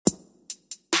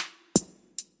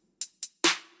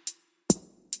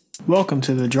Welcome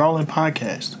to the Drawlin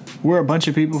Podcast. We're a bunch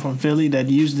of people from Philly that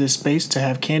use this space to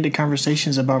have candid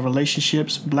conversations about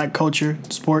relationships, black culture,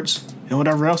 sports, and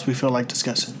whatever else we feel like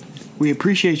discussing. We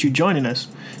appreciate you joining us.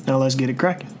 Now let's get it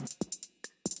cracking.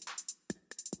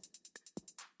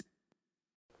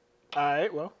 All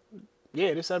right, well,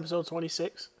 yeah, this episode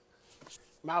 26.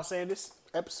 Miles Sanders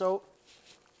episode.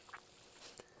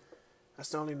 That's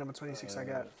the only number 26 I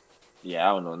got.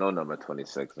 Yeah, I don't know no number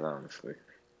 26, honestly.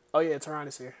 Oh, yeah, Teron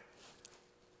is here.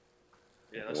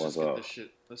 Yeah, let's just get this shit.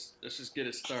 Let's just get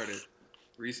it started.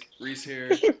 Reese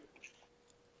here,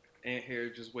 Ant here,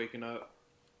 just waking up.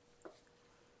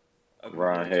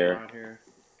 Ron here.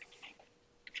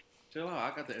 Chill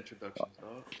out. I got the introductions,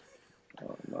 dog.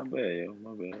 Oh, my bad,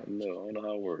 my bad. No, I don't know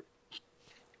how it works.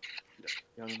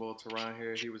 Young boy Teron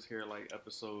here. He was here like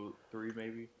episode 3,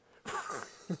 maybe.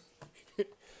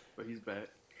 But he's back.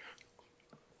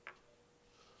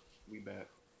 We back.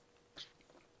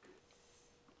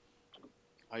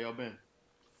 How y'all been?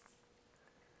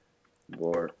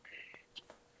 Bored.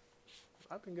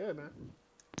 I've been good, man.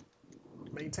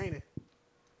 Maintaining.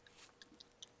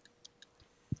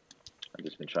 I've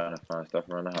just been trying to find stuff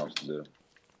around the house to do.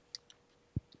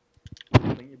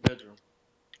 Clean your bedroom.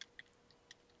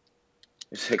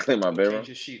 You said clean my bedroom? Change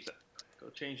your sheets. Go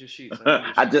change your sheets.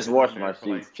 I just washed my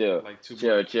sheets. Chill. Like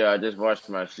chill. I just washed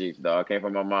my sheets, dog. I came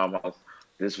from my mom's house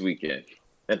this weekend,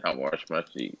 and I washed my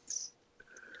sheets.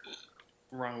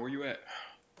 Ron, where you at?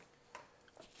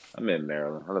 I'm in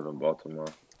Maryland. I live in Baltimore.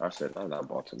 I said, I'm not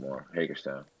Baltimore.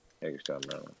 Hagerstown,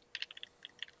 Maryland.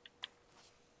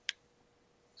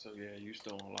 So yeah, you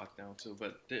still on lockdown too.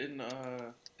 But didn't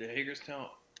Hagerstown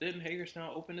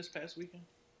open this past weekend?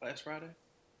 Last Friday?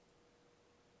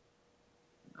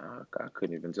 I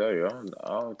couldn't even tell you.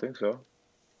 I don't think so.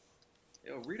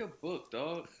 Yo, read a book,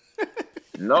 dog.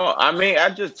 No, I mean, I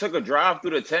just took a drive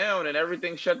through the town and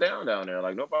everything shut down there.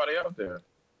 Like, nobody out there.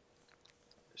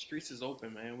 The streets is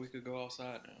open, man. We could go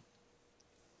outside now.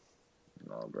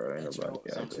 No, bro, ain't nobody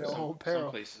out there. Some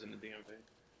places in the DMV.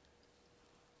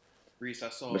 Reese, I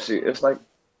saw. But see, it's like.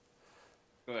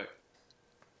 Go ahead.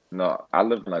 No, I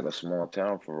live in like a small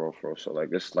town for real. So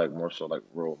like, it's like more so like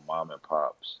real mom and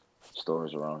pops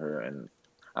stores around here, and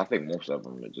I think most of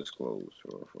them are just closed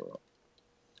for real.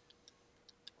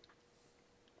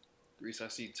 Reese, I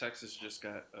see Texas just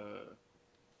got hit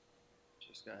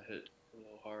a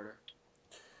little harder.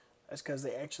 That's because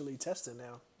they actually tested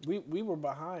now. We were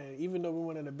behind, even though we're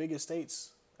one of the biggest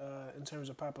states in terms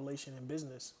of population and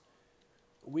business.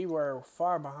 We were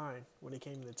far behind when it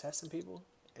came to testing people,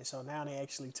 and so now they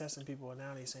actually testing people, and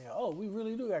now they saying, "Oh, we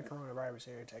really do got coronavirus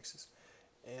here in Texas,"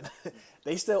 and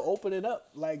they still open it up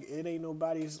like it ain't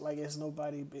nobody's like it's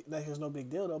nobody like it's no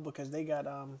big deal though, because they got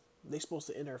they supposed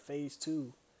to enter phase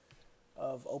 2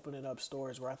 of opening up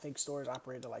stores, where I think stores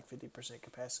operate at like 50%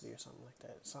 capacity or something like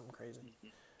that, something crazy. Mm-hmm.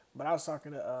 But I was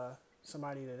talking to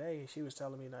somebody today, and she was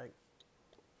telling me like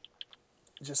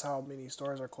just how many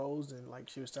stores are closed, and like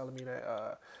she was telling me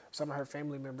that some of her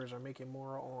family members are making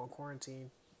more on quarantine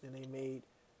than they made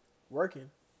working.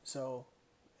 So,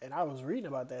 and I was reading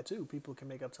about that too. People can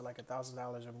make up to like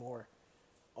 $1,000 or more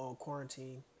on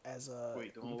quarantine as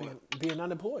being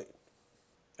unemployed.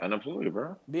 Unemployed,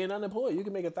 bro. Being unemployed, you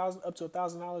can make up to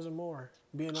 $1,000 or more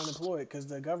being unemployed, because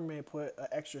the government put an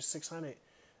extra $600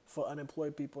 for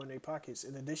unemployed people in their pockets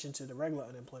in addition to the regular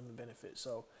unemployment benefit.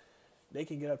 So they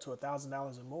can get up to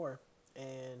 $1,000 or more.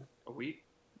 And a week?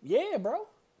 Yeah, bro.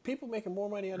 People making more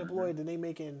money unemployed than they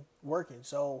making working.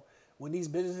 So when these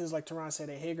businesses, like Teron said,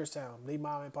 at Hagerstown, they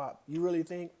mom and pop, you really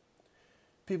think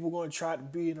people going to try to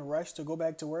be in a rush to go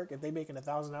back to work if they making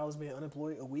 $1,000 being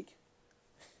unemployed a week?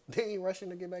 They ain't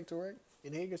rushing to get back to work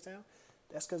in Hagerstown.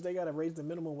 That's because they got to raise the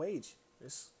minimum wage.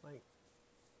 It's like,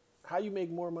 how you make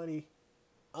more money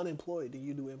unemployed than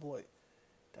you do employed?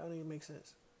 That don't even make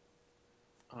sense.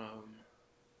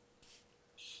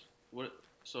 What?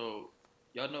 So,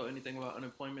 y'all know anything about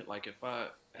unemployment? Like, if I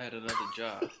had another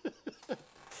job,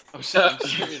 I'm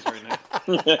serious right now.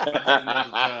 If I had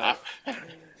another job,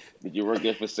 did you work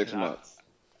there for 6 months?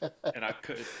 And I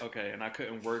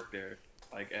couldn't work there.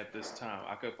 Like at this time,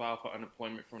 I could file for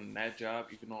unemployment from that job,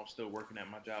 even though I'm still working at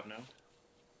my job now.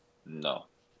 No.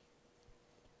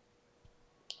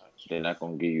 They're not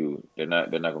gonna give you. They're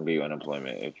not gonna give you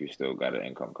unemployment if you still got an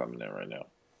income coming in right now.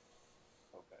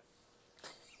 Okay.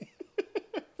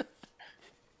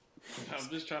 I'm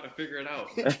just trying to figure it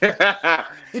out.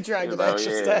 You trying to get the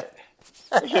extra step?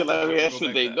 You're like, that's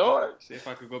what they doing. See if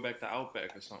I could go back to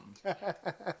Outback or something.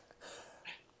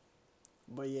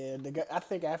 But yeah, I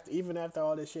think even after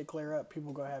all this shit clear up,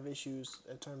 people gonna have issues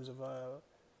in terms of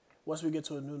once we get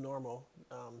to a new normal.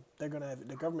 The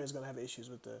government is gonna have issues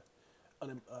with the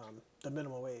the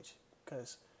minimum wage,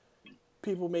 because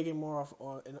people making more off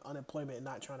on in unemployment and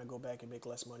not trying to go back and make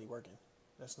less money working.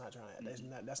 That's not trying to.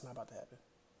 That's not about to happen.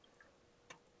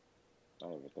 I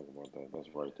didn't even think about that. That's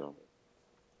right though.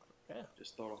 Yeah.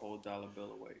 Just throw the whole dollar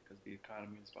bill away because the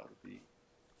economy is about to be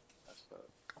messed up.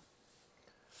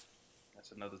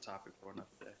 That's another topic for another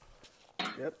day.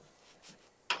 Yep.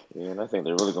 Yeah, and I think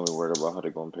they're really gonna be worried about how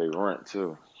they're gonna pay rent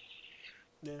too.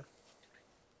 Yeah.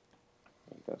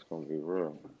 That's gonna be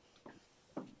real.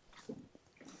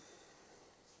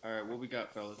 All right, what we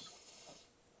got, fellas?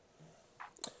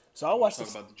 So I watched Talk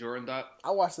about the Jordan doc,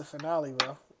 I watched the finale,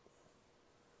 bro.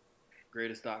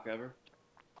 greatest doc ever.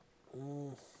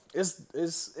 It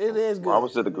is good. Why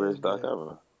was it the It is greatest doc good.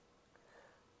 ever?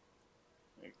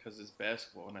 Because it's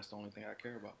basketball, and that's the only thing I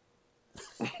care about.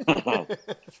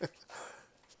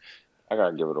 I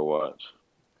gotta give it a watch.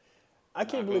 I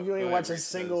can't Nah, believe you go ain't ahead, watch a Reese,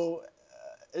 single.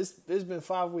 It's been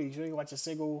 5 weeks. You ain't watch a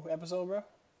single episode, bro.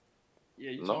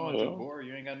 Yeah, you No, talking about yeah. too bored.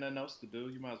 You ain't got nothing else to do.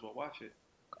 You might as well watch it.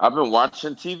 I've been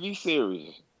watching TV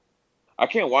series. I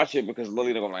can't watch it because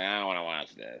Lily gonna be like, I don't want to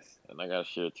watch this, and I gotta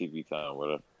share TV time with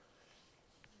her.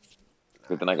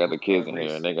 But then I got the kids in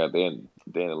here, and they in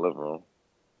the living room.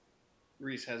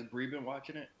 Reese, has Bree been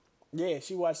watching it? Yeah,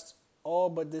 she watched all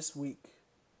but this week.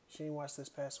 She ain't watched this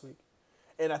past week,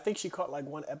 and I think she caught like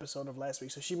one episode of last week,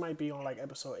 so she might be on like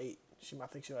episode 8. I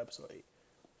think she's on episode 8.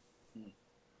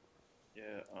 Yeah.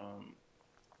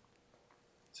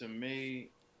 To me,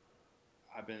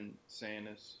 I've been saying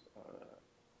this.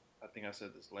 I think I said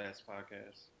this last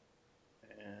podcast,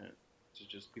 and to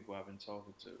just people I've been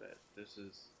talking to, that this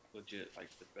is legit like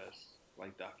the best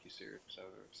like docuseries I've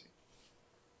ever seen.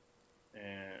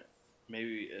 And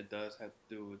maybe it does have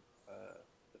to do with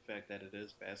the fact that it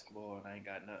is basketball and I ain't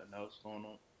got nothing else going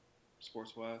on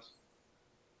sports wise.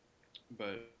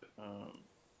 But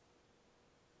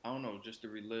I don't know, just to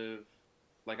relive.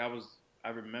 Like I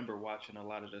remember watching a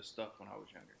lot of this stuff when I was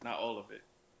younger. Not all of it,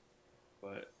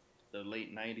 but the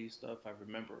late '90s stuff. I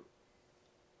remember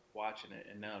watching it,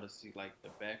 and now to see like the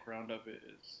background of it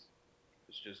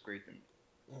it's just great to me.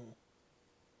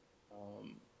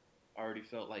 I already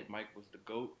felt like Mike was the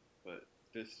GOAT, but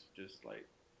this just like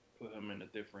put him in a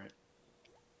different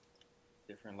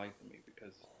light to me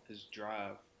because his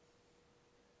drive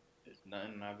is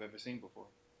nothing I've ever seen before.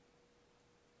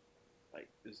 Like,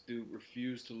 this dude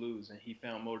refused to lose, and he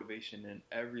found motivation in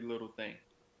every little thing.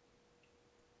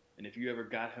 And if you ever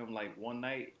got him like one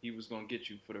night, he was gonna get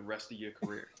you for the rest of your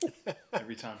career.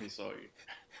 Every time he saw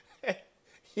you.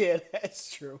 Yeah,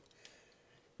 that's true.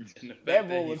 And the fact That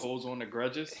that he was- holds on to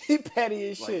grudges, He petty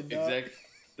as like shit, dog. exactly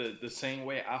the same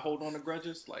way I hold on to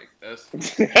grudges, like that's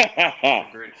the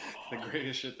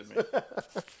greatest shit to me.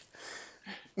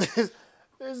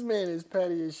 This man is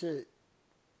petty as shit.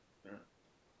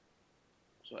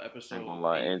 So episode. I'm gonna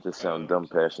lie, 8, and just sound dumb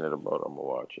passionate about it. I'm gonna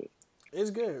watch it. It's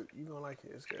good. You gonna like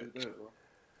it. It's good. It's good, bro.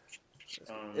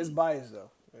 It's biased though.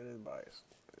 It is biased.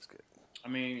 It's good. I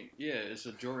mean, yeah, it's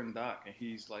a Jordan doc, and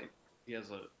he has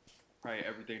probably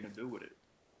everything to do with it.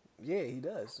 Yeah, he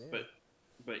does. Yeah.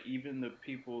 But even the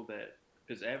people that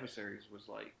his adversaries was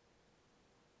like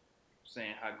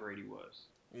saying how great he was,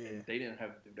 Yeah. and they didn't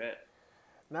have to do that.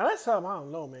 Now that's something I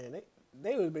don't know, man.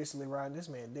 They was basically riding this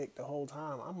man dick the whole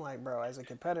time. I'm like, bro, as a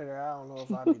competitor, I don't know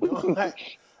if I'd be doing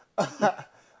that.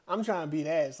 I'm trying to beat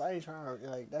ass. I ain't trying to,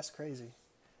 like, that's crazy.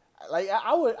 Like,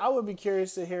 I would be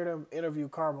curious to hear them interview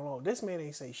Karl Malone. This man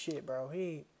ain't say shit, bro.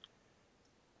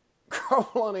 Karl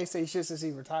Malone ain't say shit since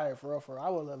he retired, for real, for real. I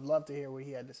would have loved to hear what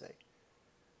he had to say.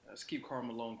 Let's keep Karl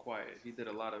Malone quiet. He did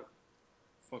a lot of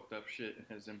fucked up shit in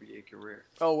his NBA career.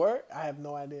 Oh, word? I have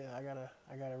no idea. I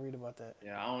gotta read about that.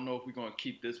 Yeah, I don't know if we're gonna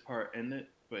keep this part in it,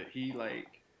 but he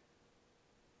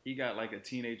got like a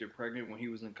teenager pregnant when he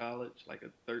was in college, like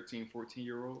a 13,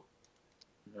 14-year-old.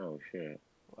 Oh shit.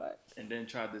 What? And then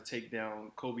tried to take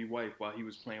down Kobe's wife while he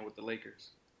was playing with the Lakers.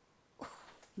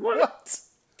 What?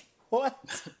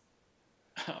 What?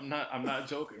 I'm not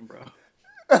joking, bro.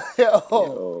 Yo,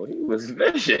 Oh, he was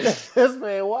vicious. this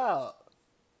man wild.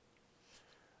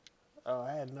 Oh,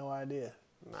 I had no idea.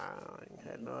 Nah, I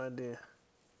had no idea.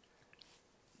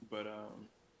 But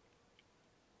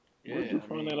yeah, Where'd you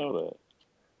find that out at?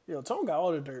 Yo, Tone got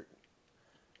all the dirt.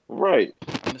 Right.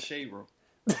 in the shade room.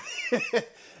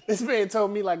 This man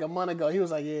told me like a month ago. He was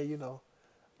like, yeah, you know,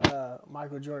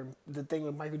 Michael Jordan. The thing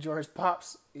with Michael Jordan's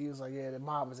pops, he was like, yeah, the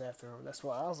mob was after him. That's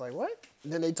why I was like, what?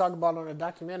 And then they talk about it on a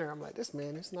documentary. I'm like, this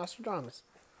man is Nostradamus.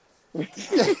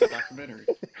 Documentary.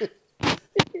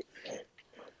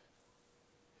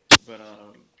 But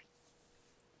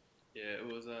yeah, it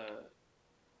was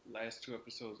last 2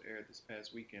 episodes aired this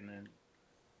past weekend, and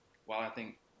while I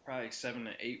think probably 7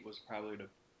 and 8 was probably the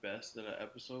best of the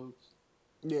episodes.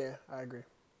 Yeah, I agree.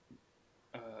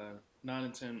 9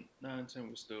 and 10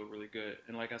 was still really good.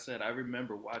 And like I said, I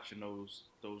remember watching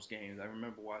those games. I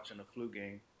remember watching the flu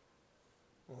game.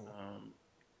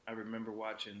 I remember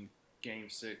watching Game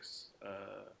 6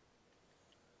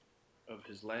 of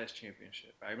his last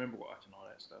championship. I remember watching all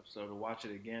that stuff. So to watch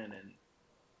it again and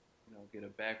get a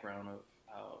background of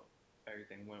how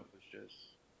everything went was just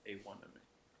A1 to me.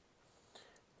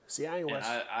 See, I ain't watched.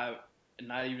 I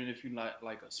not even if you're not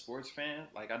like a sports fan.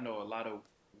 Like I know a lot of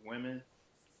women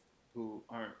who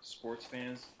aren't sports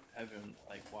fans have been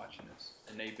like watching this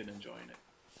and they've been enjoying it.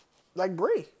 Like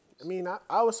Brie. I mean,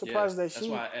 I was surprised that That's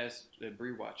why I asked that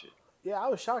Brie watch it. Yeah, I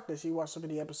was shocked that she watched so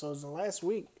many episodes. And last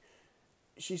week,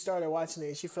 she started watching it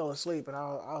and she fell asleep. And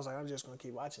I was like, I'm just gonna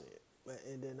keep watching it.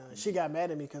 And then she got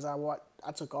mad at me because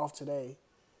I took off today,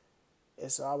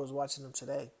 and so I was watching them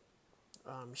today.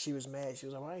 She was mad. She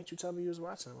was like, "Why didn't you tell me you was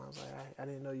watching them?" I was like, "I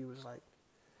didn't know you was like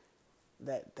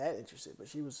that interested." But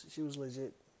she was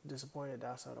legit disappointed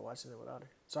that I started watching it without her.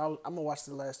 So I'm gonna watch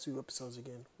the last 2 episodes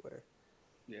again with her.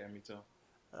 Yeah, me too.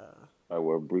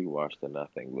 Well, Bree watched it, and I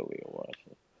think Lily will watch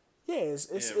it. Yeah, it's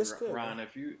good. Ron,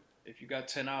 if you got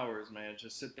 10 hours, man,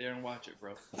 just sit there and watch it,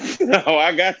 bro. No,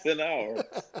 I got 10 hours.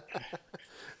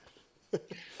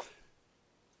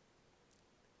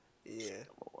 Yeah,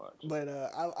 but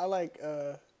I like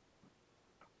the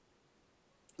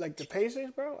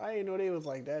Pacers, bro. I didn't know they was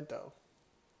like that though.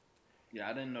 Yeah,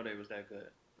 I didn't know they was that good.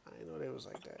 I didn't know they was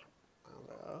like that. I was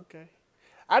like, oh, okay.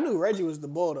 I knew Reggie was the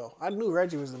bull though. I knew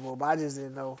Reggie was the bull, but I just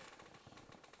didn't know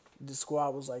the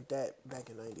squad was like that back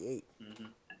in '98. Mm-hmm.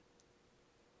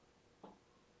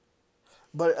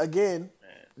 But again,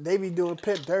 Man. they be doing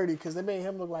Pip dirty because they made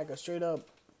him look like a straight up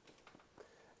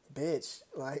bitch,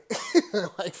 like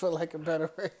like for like a better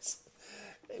race.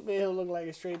 They made him look like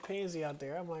a straight pansy out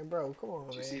there. I'm like, bro, come on,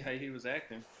 Did you man. see how he was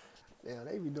acting? Yeah,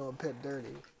 they be doing Pip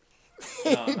dirty.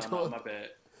 No, my bad.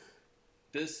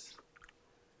 This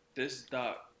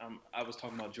doc, I was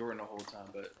talking about Jordan the whole time,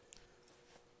 but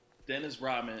Dennis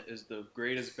Rodman is the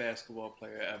greatest basketball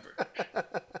player ever.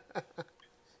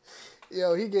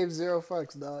 Yo, he gave 0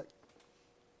 fucks, dog.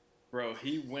 Bro,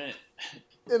 he went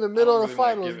in the middle of the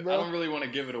finals, bro. I don't really want to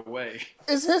give it away.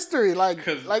 It's history, like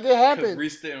it happened.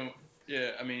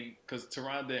 Because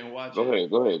Teron didn't watch it.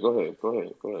 Go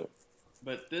ahead.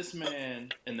 But this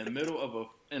man in the middle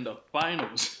in the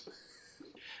finals.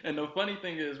 And the funny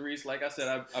thing is, Reese, like I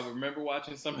said, I remember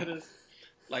watching some of this.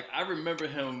 Like, I remember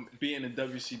him being in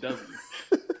WCW.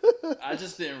 I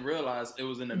just didn't realize it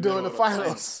was in the middle of the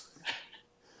finals.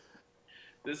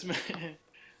 This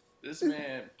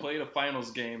man played a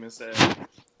finals game and said,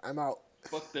 "I'm out.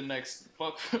 Fuck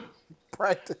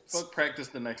practice. Fuck practice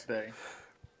the next day.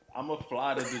 I'm gonna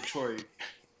fly to Detroit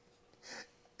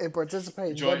and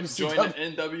participate. Join the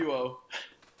NWO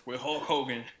with Hulk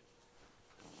Hogan."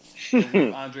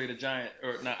 Andre the Giant,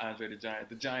 or not Andre the Giant,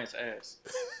 the Giant's ass.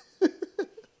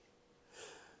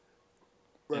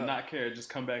 And not care, just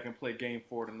come back and play Game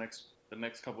 4 the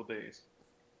next couple days.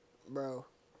 Bro,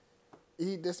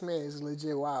 this man is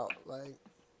legit wild. Like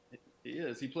he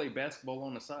is. He played basketball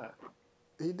on the side.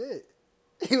 He did.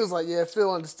 He was like, "Yeah,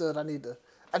 Phil understood. I need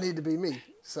to be me."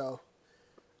 So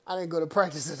I didn't go to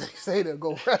practice the next day to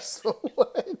go wrestle.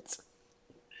 What?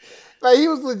 Like, he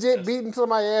was legit beating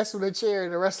somebody's ass with a chair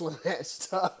in a wrestling match,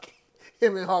 dog.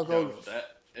 Him and Hulk Hogan.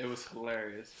 It was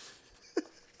hilarious.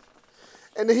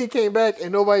 And then he came back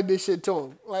and nobody did shit to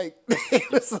him. Like,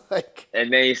 it was like...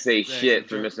 And they say shit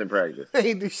for missing practice.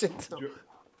 They ain't do shit to him.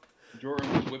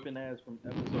 Jordan was whipping ass from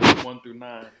episodes 1 through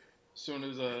 9. As soon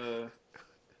as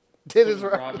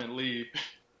Rodman leave,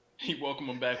 he welcomed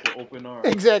him back with open arms.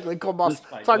 Exactly. Talk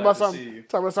about something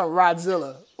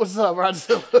Rodzilla. What's up,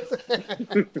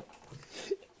 Rodzilla?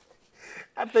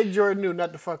 I think Jordan knew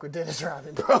not to fuck with Dennis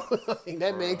Rodman, bro.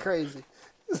 That man crazy.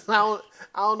 I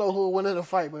don't know who will win in a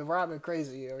fight, but if Rodman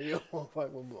crazy, you don't want to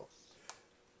fuck with him.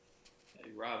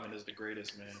 Hey, Rodman is the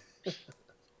greatest, man.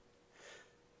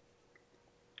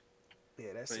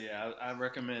 I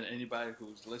recommend anybody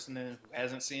who's listening, who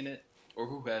hasn't seen it, or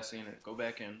who has seen it, go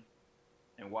back and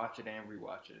watch it and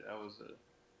rewatch it. That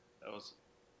was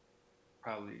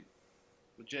probably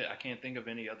legit. I can't think of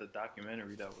any other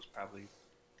documentary that was probably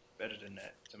better than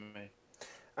that to me.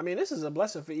 I mean, this is a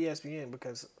blessing for ESPN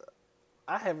because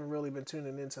I haven't really been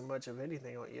tuning into much of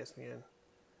anything on ESPN.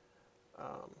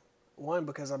 One,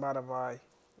 because I'm out of my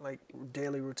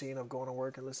daily routine of going to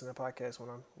work and listening to podcasts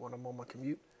when I'm on my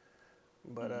commute.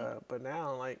 But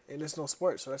now and it's no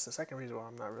sports, so that's the second reason why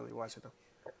I'm not really watching them.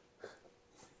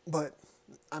 But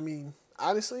I mean,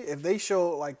 honestly, if they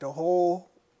show the whole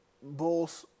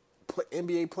Bulls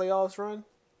NBA playoffs run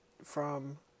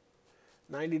from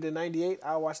 90 to 98,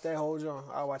 I'll watch that whole joint.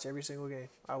 I'll watch every single game.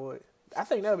 I would. I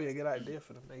think that would be a good idea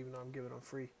for them, even though I'm giving them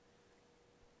free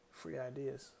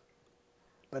ideas.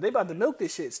 But they about to milk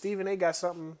this shit. Stephen A. got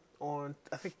something on,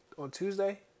 I think, on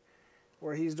Tuesday,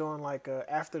 where he's doing like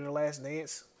after the last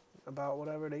dance about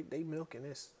whatever. They milking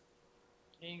this.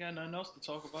 He ain't got nothing else to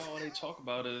talk about. All they talk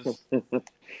about is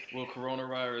will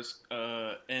coronavirus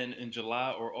end in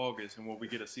July or August, and will we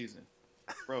get a season?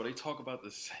 Bro, they talk about the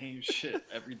same shit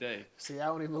every day. See, I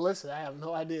don't even listen. I have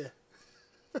no idea.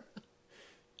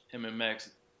 Him and Max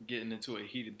getting into a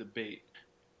heated debate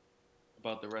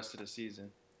about the rest of the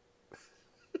season.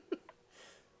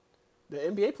 The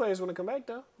NBA players want to come back,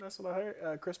 though. That's what I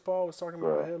heard. Chris Paul was talking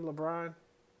about him, LeBron,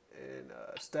 and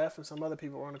Steph, and some other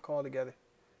people were on the call together.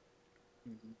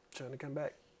 Trying to come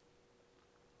back.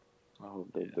 I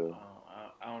hope they do.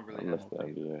 I don't really have no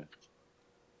faith.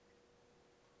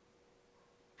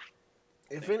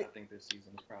 I think this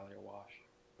season is probably a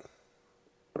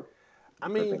wash. I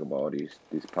mean, think about all these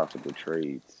possible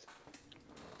trades.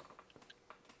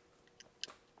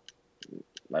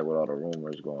 Like with all the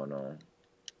rumors going on.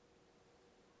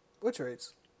 What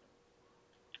trades?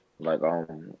 Like I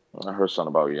heard something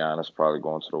about Giannis probably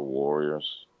going to the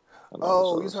Warriors.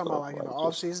 Oh, you talking about like in the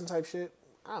off season type shit?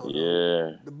 I don't know.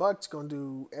 Yeah. The Bucks gonna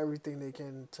do everything they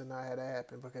can to not have that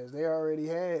happen because they already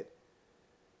had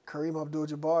Kareem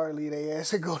Abdul-Jabbar lead their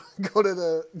ass and go to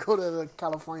the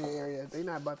California area. They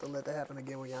not about to let that happen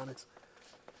again with Giannis.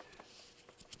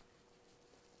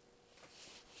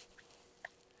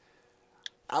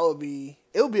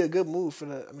 It would be a good move for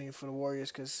the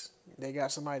Warriors because they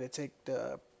got somebody to take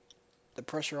the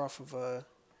pressure off of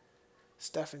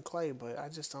Steph and Clay, but I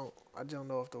don't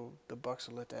know if the Bucks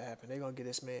will let that happen. They're gonna get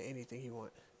this man anything he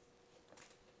wants.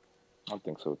 I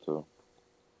think so too.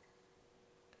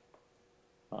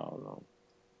 I don't know.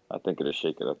 I think it'll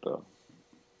shake it up though.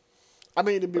 I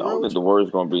mean, to be I don't real, think the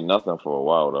Warriors gonna be nothing for a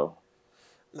while though.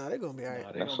 No, they're gonna be all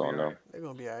right. That's all I know. They're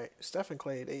gonna be all right. Steph and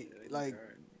Clay,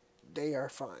 they are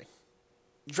fine.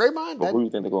 Draymond, but who do you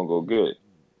think they're gonna go get?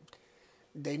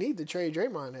 They need to trade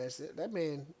Draymond. That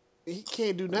man, he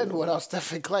can't do nothing without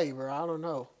Steph and Clay, bro. I don't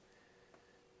know.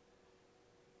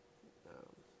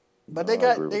 But they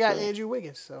got Andrew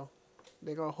Wiggins, so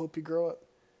they're gonna hope he grow up.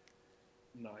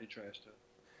 No, he trashed it.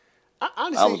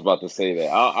 Honestly, I was about to say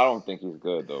that. I don't think he's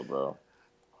good though, bro.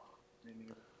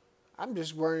 I'm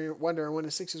just wondering when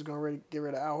the Sixers gonna get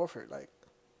rid of Al Horford. Like,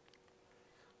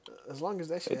 as long as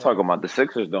that shit. They talking about the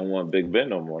Sixers don't want Big Ben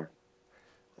no more.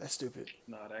 That's stupid.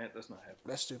 No, that's not happening.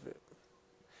 That's stupid.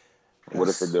 What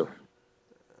if they do?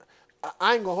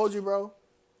 I ain't gonna hold you, bro.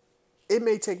 It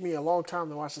may take me a long time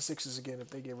to watch the Sixers again if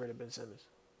they get rid of Ben Simmons.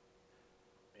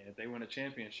 Man, if they win a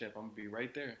championship, I'm gonna be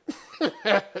right there.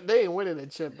 They ain't winning a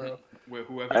chip, bro. Where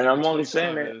whoever. And I'm only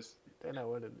saying that. They're not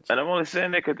winning the chip. And I'm only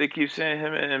saying that because they keep saying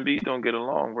him and Embiid don't get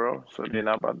along, bro. So they're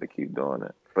not about to keep doing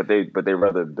it. But they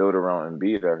rather build around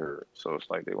Embiid, I heard. So it's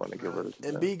like they want to get rid of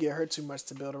him. Embiid get hurt too much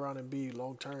to build around Embiid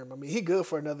long term. I mean, he good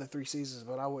for another 3 seasons,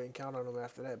 but I wouldn't count on him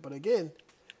after that. But again,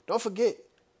 don't forget,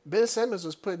 Ben Simmons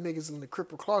was putting niggas in the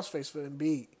cripple cross face for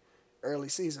Embiid early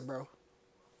season, bro.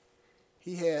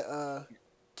 He had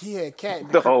Cat in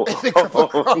the cripple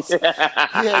cross.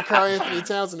 Yeah. He had Karl Anthony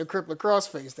Towns in the cripple cross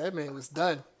face. That man was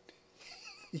done.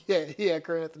 He had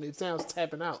Karl Anthony Towns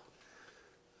tapping out.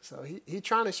 So he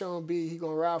trying to show Embiid he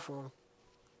gonna ride for him.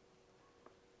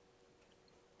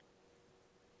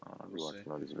 I'm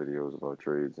watching all these videos about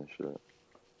trades and shit.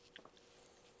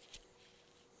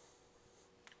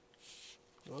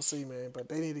 We'll see, man. But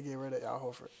they need to get rid of Al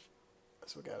Horford.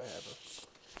 That's what gotta happen.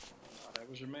 Oh, that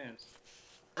was your man's.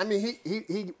 I mean,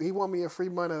 he won me a free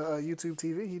month of YouTube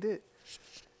TV. He did.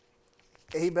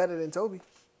 And he better than Toby.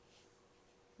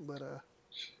 But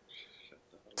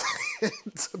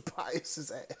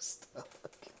Tobias' ass.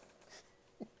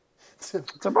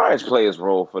 Tobias plays his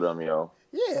role for them, yo.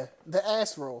 Yeah, the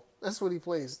ass roll. That's what he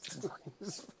plays.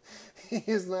 He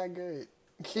is not good.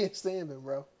 Can't stand him,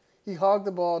 bro. He hogged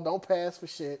the ball, don't pass for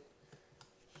shit.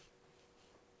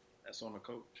 That's on the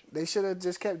coach. They should have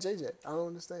just kept JJ. I don't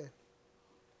understand.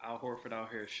 Al Horford out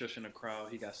here shushing the crowd.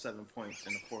 He got 7 points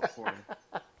in the fourth quarter.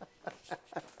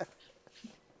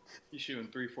 He's shooting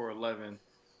 3 for 11.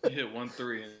 He hit 1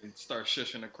 3 and start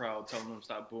shushing the crowd, telling them to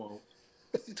stop booing.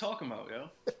 What's he talking about, yo?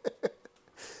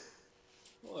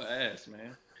 What ass,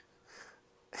 man.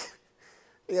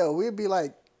 Yo, we'd be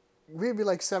like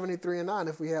 73-9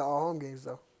 if we had all home games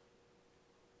though.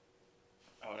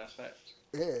 Oh, that's facts.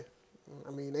 Yeah.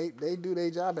 I mean they do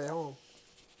their job at home.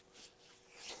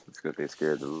 It's because they're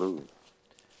scared to lose.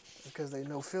 Because they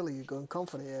know Philly, you're gonna come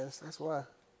for their ass. That's why.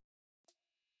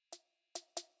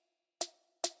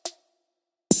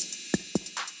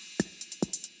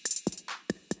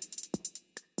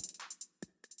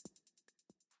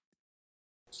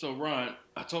 So Ron,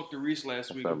 I talked to Reese last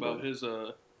What's week up, about brother?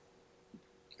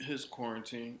 his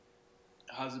quarantine.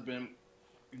 How's it been,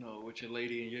 with your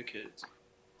lady and your kids?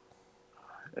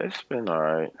 It's been all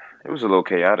right. It was a little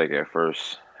chaotic at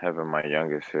first, having my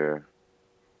youngest here,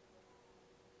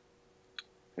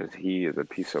 because he is a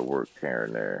piece of work here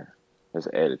and there. His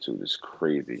attitude is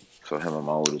crazy. So him and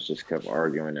my oldest just kept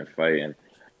arguing and fighting.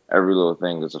 Every little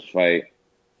thing is a fight.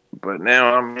 But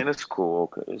now, I mean, it's cool.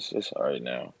 'Cause it's all right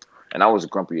now. And I was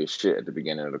grumpy as shit at the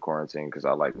beginning of the quarantine because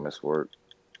I like missed work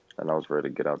and I was ready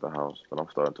to get out the house. But I'm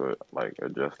starting to like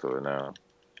adjust to it now.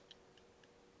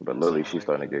 But That Lily, sound she's like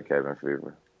starting to get cabin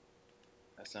fever.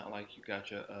 you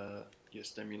got your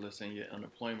stimulus and your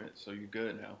unemployment, so you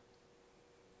good now.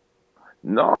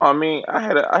 No, I mean, I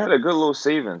had a good little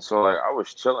savings, so like I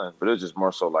was chilling, but it was just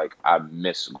more so like I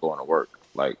miss going to work.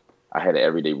 Like I had an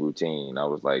everyday routine. I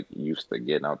was like used to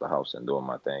getting out the house and doing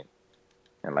my thing,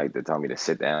 and like they tell me to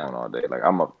sit down all day. Like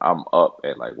I'm up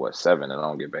at like what 7, and I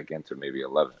don't get back into maybe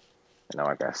 11, and now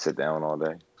I got to sit down all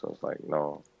day. So it's like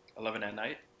no, 11 at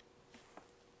night.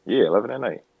 yeah, 11 at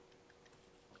night.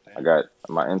 I Damn. got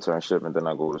my internship, and then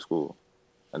I go to school,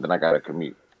 and then I got to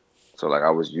commute. So like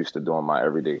I was used to doing my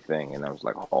everyday thing, and I was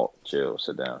like, halt, chill,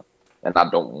 sit down. And I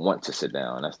don't want to sit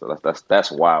down.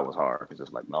 That's why it was hard because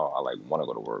it's like no, I like want to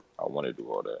go to work. I want to do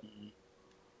all that Mhm.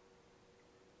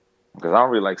 because I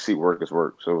don't really like see work as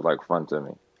work. So it was like fun to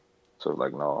me. So it was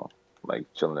like no, like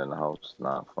chilling in the house is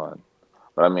not fun.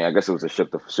 But I mean, I guess it was a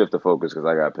shift of focus because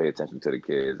I got to pay attention to the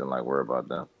kids and like worry about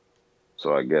them.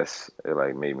 So I guess it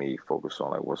like made me focus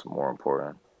on like what's more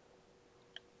important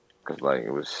because like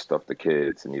it was stuff the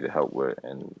kids needed help with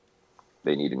and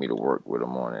they needed me to work with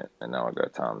them on it, and now I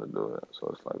got time to do it. So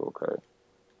it's like okay,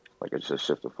 like it's just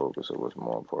shift the focus of what's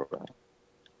more important.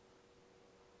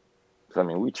 'Cause, I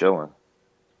mean, we chilling,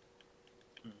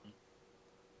 Mhm.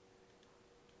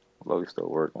 but we still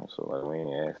working, so like we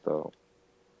ain't asked out.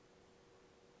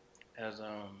 As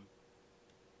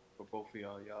for both of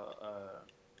y'all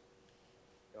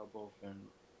both in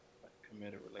like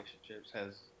committed relationships.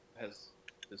 Has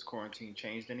this quarantine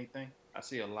changed anything? I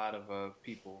see a lot of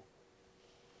people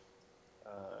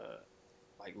uh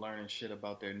like learning shit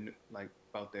about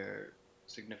about their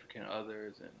significant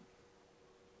others and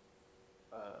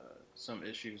some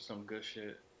issues, some good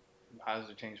shit. How does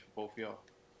it change for both of y'all?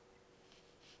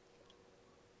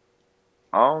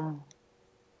 Um,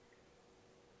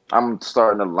 I'm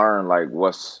starting to learn like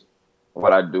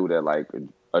what I do that like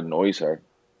annoys her.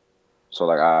 So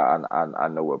like I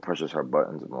know what pushes her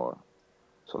buttons more.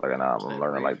 So like now What's I'm that?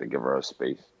 learning Breathe? like to give her a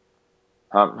space.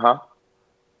 Huh?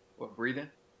 What, breathing?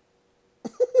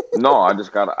 No, I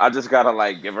just gotta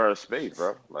like give her a space,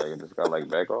 bro. Like I just gotta like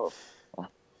back off.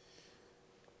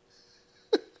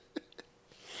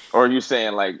 Or are you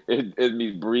saying like it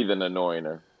me breathing annoying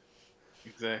her?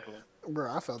 Exactly.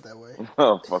 Bro, I felt that way.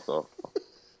 Oh, fuck off.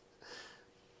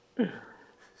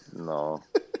 No,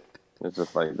 it's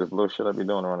just like this little shit I be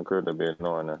doing around the crib that be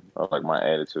annoying her. I like my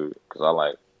attitude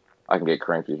because I can get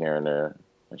cranky here and there,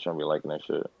 and she don't be liking that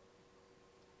shit.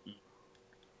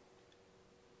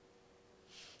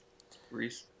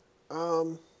 Reese?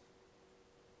 Um,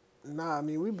 nah, I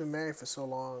mean we've been married for so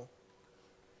long.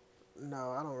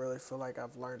 No, I don't really feel like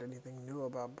I've learned anything new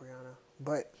about Brianna.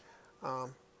 But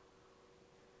um,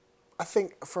 I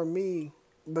think for me,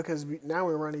 because now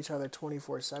we run each other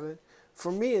 24/7.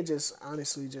 For me, it just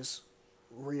honestly just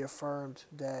reaffirmed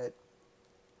that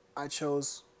I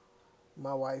chose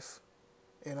my wife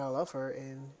and I love her,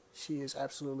 and she is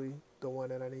absolutely the one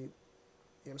that I need.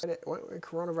 You know what I'm saying? When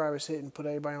coronavirus hit and put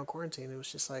everybody on quarantine, it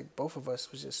was just like both of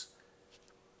us was just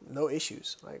no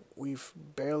issues. Like we've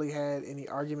barely had any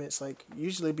arguments. Like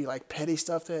usually it'd be like petty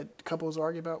stuff that couples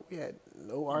argue about. We had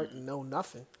no art, Mm-hmm. no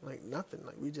nothing. Like nothing.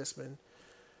 Like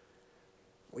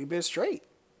we've been straight.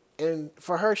 And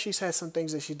for her, she's had some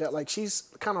things that she does. Like she's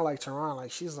kind of like Tehran.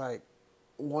 Like she's like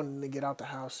wanting to get out the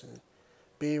house and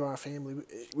be around family.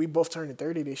 We both turned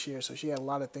 30 this year, so she had a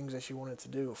lot of things that she wanted to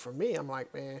do. For me, I'm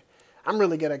like, man, I'm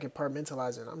really good at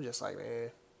compartmentalizing. I'm just like,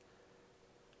 man,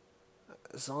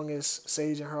 as long as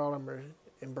Sage and Harlem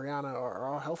and Brianna are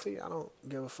all healthy, I don't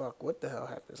give a fuck what the hell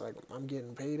happens. Like I'm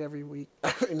getting paid every week,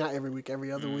 not every week,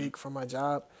 every other Mm-hmm. week from my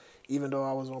job. Even though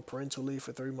I was on parental leave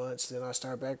for 3 months, then I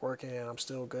start back working and I'm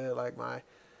still good. Like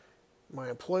my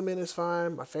employment is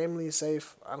fine, my family is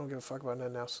safe. I don't give a fuck about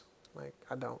nothing else. Like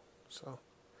I don't. So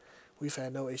we've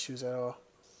had no issues at all.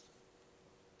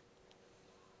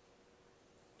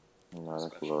 No,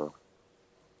 that's Special. love.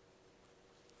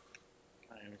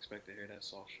 I didn't expect to hear that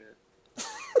soft shit.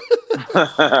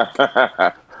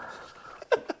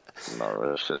 No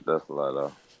real shit. That's love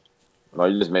though. No,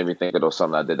 you just made me think of those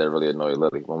something I did that really annoyed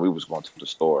Lily. When we was going to the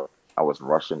store, I was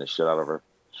rushing the shit out of her.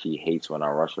 She hates when I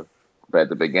rush her. But at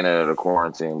the beginning of the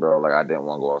quarantine, bro, like I didn't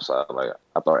want to go outside. Like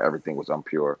I thought everything was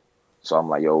impure. So I'm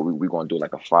like, yo, we gonna do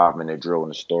like a 5 minute drill in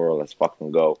the store. Let's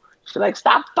fucking go. She's like,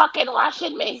 stop fucking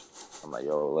rushing me. I'm like,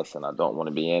 yo, listen, I don't want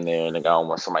to be in there, and I don't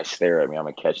want somebody stare at me. I'm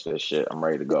gonna catch this shit. I'm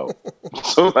ready to go.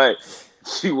 So like,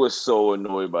 she was so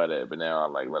annoyed by that. But now I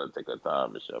like let her take her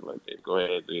time and shit. I'm like, babe, go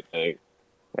ahead, do your thing.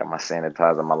 Got my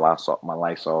sanitizer, my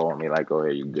Lysol on me. Like, go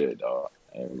ahead, you good, dog.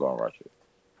 I ain't gonna rush it.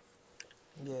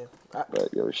 Yeah. I,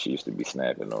 But yo, she used to be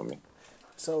snapping on me.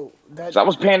 so that So I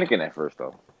was panicking at first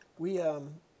though. we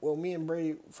well, me and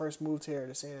Brady first moved here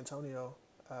to San Antonio.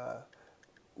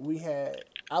 We had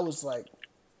I was like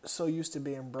so used to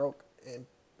being broke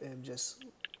and just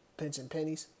pinching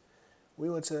pennies. We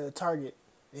went to Target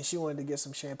and she wanted to get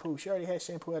some shampoo. She already had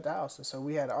shampoo at the house, and so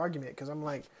we had an argument because I'm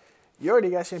like, "You already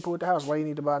got shampoo at the house. Why you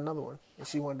need to buy another one?" And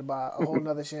she wanted to buy a whole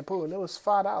nother shampoo, and it was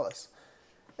 $5.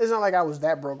 It's not like I was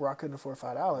that broke where I couldn't afford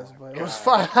 $5, but it was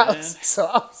 $5. So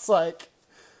I was like,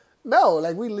 "No!"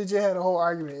 Like we legit had a whole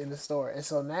argument in the store, and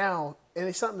so now, and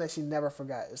it's something that she never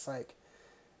forgot. It's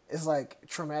like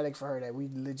traumatic for her that we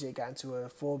legit got into a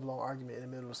full blown argument in the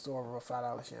middle of the store over a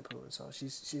 $5 shampoo, and so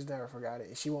she's never forgot it,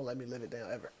 and she won't let me live it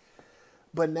down ever.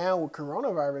 But now with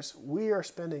coronavirus, we are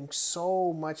spending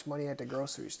so much money at the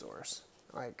grocery stores,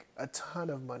 like a ton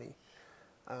of money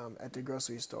at the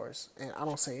grocery stores, and I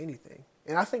don't say anything.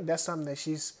 And I think that's something that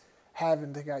she's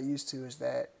having to get used to is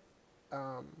that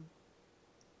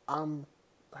I'm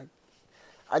like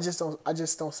I just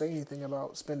don't say anything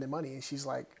about spending money, and she's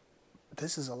like,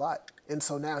 this is a lot, and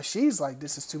so now she's like,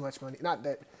 this is too much money. Not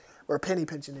that we're penny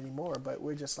pinching anymore, but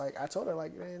we're just like, I told her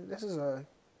like, man, this is a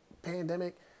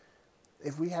pandemic.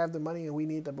 If we have the money and we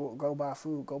need to go buy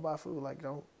food, go buy food. Like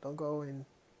don't go and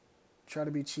try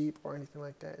to be cheap or anything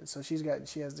like that. And so she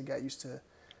has to get used to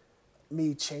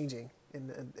me changing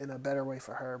in a better way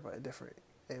for her, but different.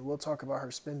 And we'll talk about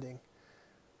her spending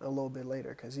a little bit later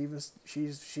because even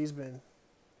she's been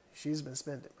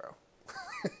spending, bro.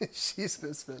 She's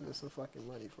been spending some fucking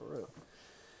money for real.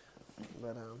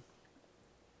 But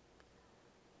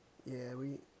yeah,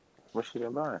 we What she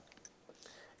been buying?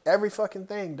 every fucking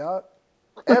thing, dog.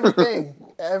 Everything,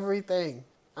 everything.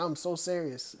 I'm so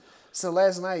serious. So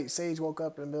last night, Sage woke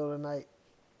up in the middle of the night,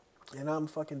 and I'm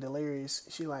fucking delirious.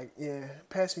 She like, yeah,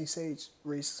 pass me Sage,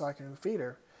 Reese, so I can feed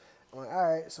her. I'm like, all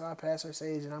right. So I pass her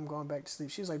Sage, and I'm going back to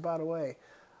sleep. She's like, by the way,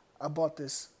 I bought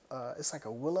this. It's like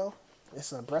a Willow.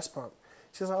 It's a breast pump.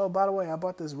 She's like, oh, by the way, I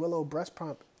bought this Willow breast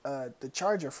pump. The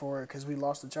charger for it because we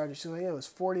lost the charger. She's like, yeah, it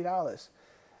was $40.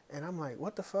 And I'm like,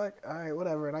 what the fuck? All right,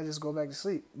 whatever. And I just go back to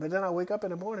sleep. But then I wake up in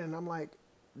the morning and I'm like,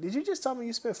 did you just tell me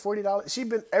you spent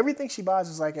 $40? Everything she buys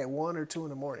is like at 1 or 2 in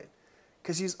the morning,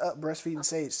 cause she's up breastfeeding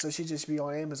Sage, so she just be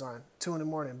on Amazon 2 in the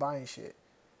morning buying shit.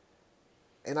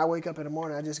 And I wake up in the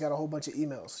morning, I just got a whole bunch of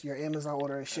emails. Your Amazon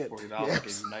order is shipped. $40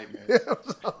 gives you nightmares.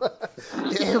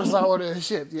 Your Amazon order is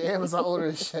shipped. Your Amazon order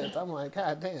is shipped. I'm like,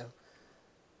 god damn.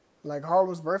 Like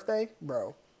Harlem's birthday,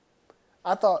 bro.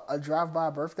 I thought a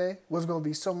drive-by birthday was gonna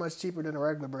be so much cheaper than a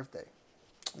regular birthday.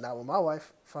 Not with my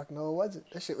wife. Fuck no, it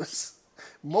wasn't. That shit was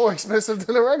more expensive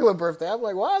than a regular birthday. I'm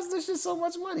like, why is this shit so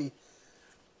much money?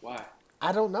 Why?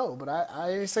 I don't know, but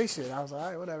I didn't say shit. I was like, all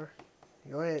right, whatever.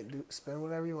 Go ahead, spend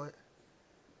whatever you want.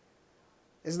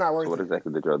 It's not worth So what it,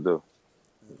 exactly did y'all do?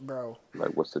 bro.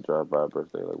 Like, what's the drive-by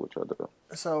birthday? Like, what y'all do?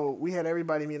 So we had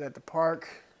everybody meet at the park.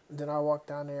 Then I walked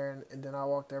down there, and then I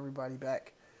walked everybody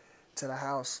back to the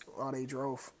house while they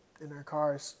drove in their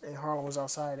cars. And Harlem was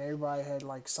outside. Everybody had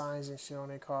like signs and shit on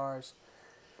their cars,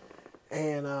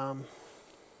 and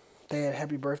they had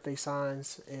happy birthday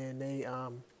signs, and they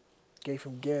gave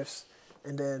him gifts.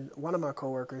 And then one of my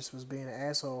coworkers was being an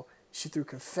asshole. She threw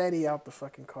confetti out the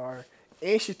fucking car,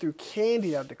 and she threw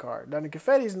candy out the car. Now the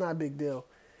confetti is not a big deal,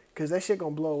 cause that shit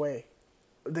gonna blow away.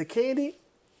 The candy,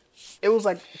 it was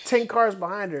like 10 cars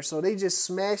behind her, so they just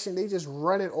smashing, they just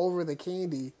running over the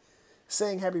candy,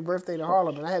 saying happy birthday to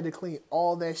Harlem, and I had to clean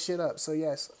all that shit up. So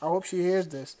yes, I hope she hears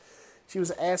this. She was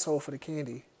an asshole for the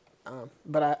candy.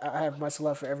 But I have much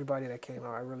love for everybody that came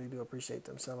out. I really do appreciate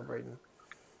them celebrating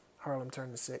Harlem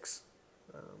turning 6.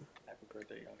 Happy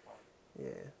birthday, young Paul.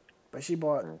 Yeah. But she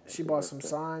bought some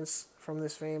signs from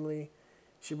this family.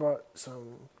 She bought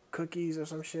some cookies or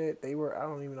some shit. I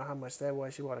don't even know how much that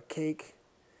was. She bought a cake.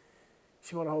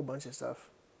 She bought a whole bunch of stuff.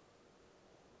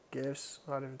 Gifts,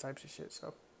 a lot of different types of shit.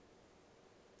 So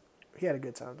he had a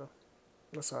good time though.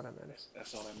 That's all that matters.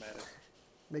 That's all that matters.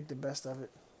 Make the best of it,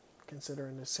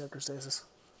 considering the circumstances.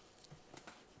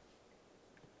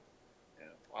 Yeah.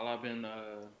 While I've been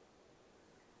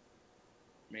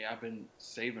I mean, I've been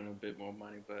saving a bit more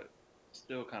money, but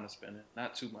still kind of spending.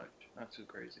 Not too much, not too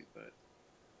crazy, but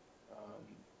I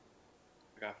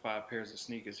got 5 pairs of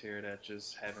sneakers here that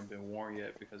just haven't been worn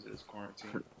yet because of this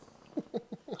quarantine.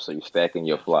 So you stacking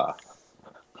your fly.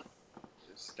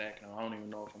 Just stacking them. I don't even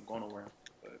know if I'm going to wear them,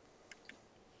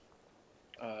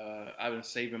 but I've been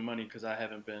saving money because I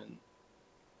haven't been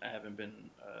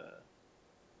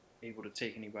able to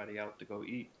take anybody out to go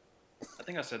eat. I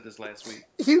think I said this last week.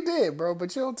 You did, bro,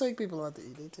 but you don't take people out to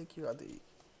eat. They take you out to eat.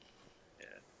 Yeah,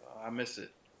 I miss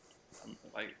it.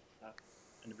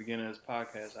 In the beginning of this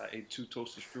podcast, I ate 2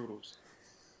 toasted strudels.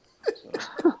 So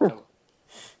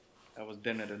that was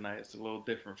dinner tonight. It's a little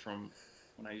different from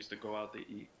when I used to go out to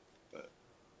eat. But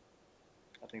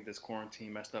I think this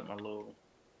quarantine messed up my little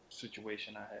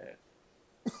situation I had.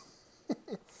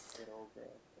 Good old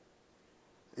girl.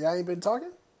 Y'all ain't been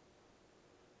talking?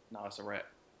 No, it's a wrap.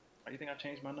 Why do you think I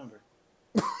changed my number?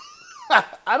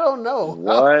 I don't know.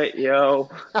 What, yo?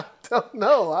 I don't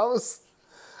know.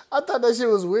 I thought that shit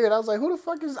was weird. I was like, who the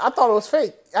fuck is... I thought it was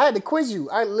fake. I had to quiz you.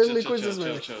 I literally quizzed this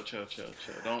man. Chill.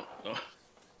 Don't.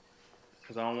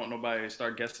 Because I don't want nobody to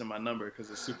start guessing my number because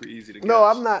it's super easy to guess. No,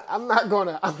 I'm not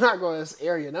gonna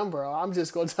air your number. I'm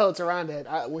just gonna tell Teron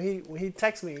that when he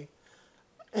texted me,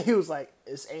 he was like,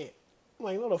 "It's Ant." I'm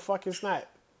like, "No, the fuck it's not."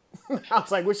 I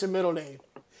was like, "What's your middle name?"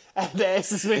 I had to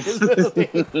ask this man his middle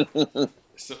name.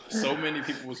 So many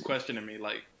people was questioning me.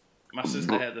 Like, my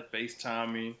sister had to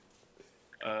FaceTime me.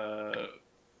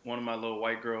 One of my little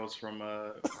white girls from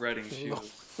Reading, she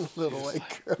was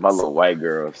white girl. My little white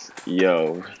girls,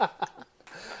 yo.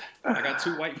 I got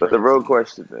 2 white friends. But the real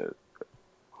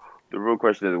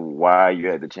question is why you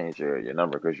had to change your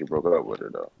number because you broke up with her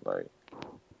though, like,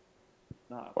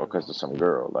 or because of some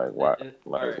girl, like why,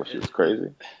 was she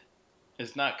crazy?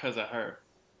 It's not because of her,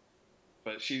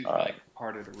 but she's like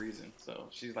part of the reason. So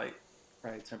she's like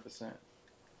probably 10%,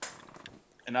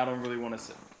 and I don't really want to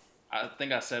say. I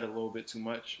think I said a little bit too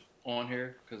much on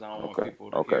here because I don't want people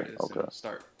to hear this and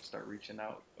start reaching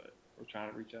out. But we're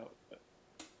trying to reach out. But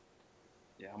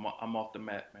yeah, I'm off the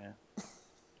map, man.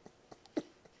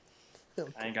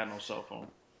 I ain't got no cell phone.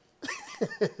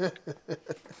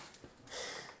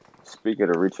 Speaking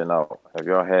of reaching out, have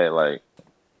y'all had like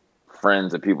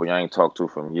friends and people y'all ain't talked to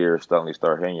from years suddenly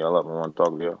start hitting y'all up and want to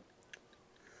talk to y'all?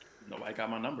 Nobody got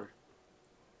my number.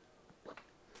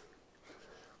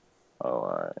 Oh,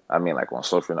 all right. I mean, like on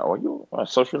social networks. You on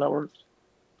social networks?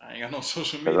 I ain't got no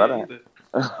social media either.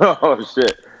 Oh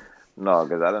shit! No,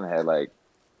 because I done had like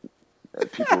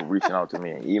people reaching out to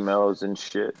me in emails and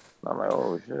shit. And I'm like,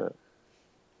 oh shit!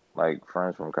 Like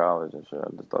friends from college and shit. I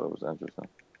just thought it was interesting.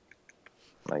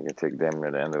 Like it take damn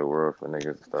near the end of the world for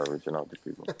niggas to start reaching out to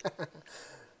people.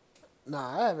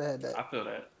 Nah, I haven't had that. I feel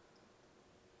that.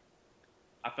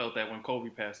 I felt that when Kobe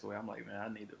passed away. I'm like, man, I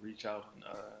need to reach out and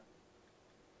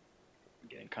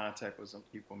get in contact with some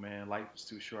people, man. Life is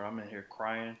too short. I'm in here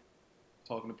crying,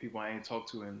 talking to people I ain't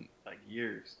talked to in like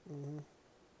years. Mm-hmm.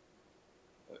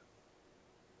 But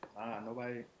ain't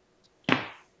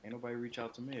nobody reach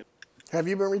out to me. Have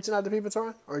you been reaching out to people,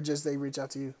 Teron, or just they reach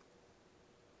out to you?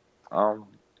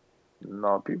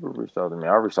 No, people reached out to me.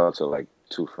 I reached out to like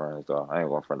 2 friends though. I ain't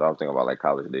going friends. I was thinking about like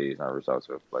college days. And I reached out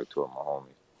to like 2 of my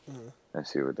homies and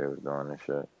see what they was doing and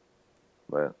shit.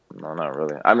 But no, not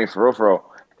really. I mean, for real,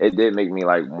 it did make me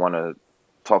like want to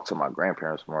talk to my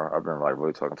grandparents more. I've been like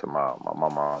really talking to my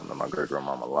mom and my great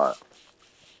grandmom a lot.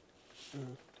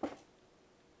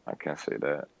 I can't say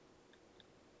that.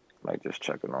 Like just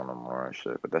checking on them more and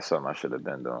shit. But that's something I should have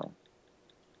been doing.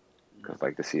 Cause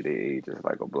like to see their age is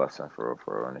like a blessing for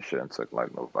real, and it shouldn't took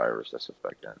like no virus that's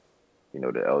affecting,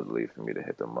 the elderly for me to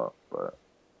hit them up. But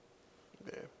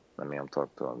yeah, I mean, I'm talking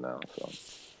to them now, so.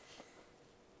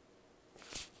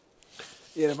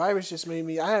 Yeah, the virus just made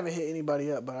me. I haven't hit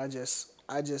anybody up, but I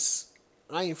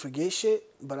ain't forget shit,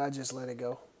 but I just let it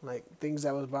go. Like things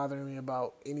that was bothering me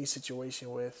about any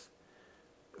situation with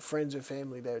friends or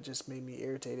family that just made me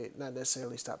irritated. Not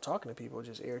necessarily stop talking to people,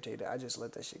 just irritated. I just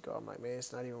let that shit go. I'm like, man,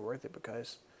 it's not even worth it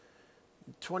because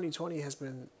 2020 has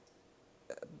been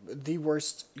the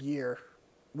worst year.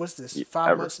 What's this? 5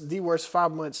 Ever. months? The worst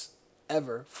 5 months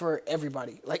ever for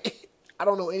everybody. Like, I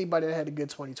don't know anybody that had a good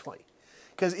 2020.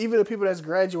 Because even the people that's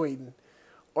graduating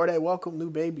or that welcome new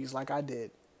babies like I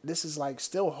did, this is like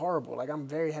still horrible. Like, I'm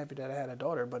very happy that I had a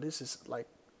daughter, but this is like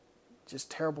just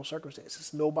terrible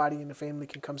circumstances. Nobody in the family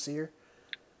can come see her.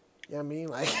 You know what I mean?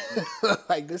 Like,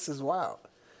 like this is wild.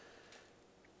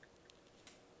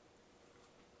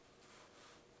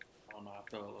 I don't know. I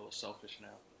feel a little selfish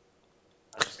now.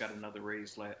 I just got another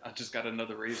raise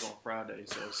on Friday,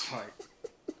 so it's like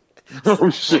Oh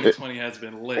shit. 2020 has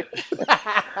been lit. Like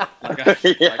I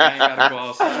ain't gotta go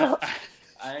outside.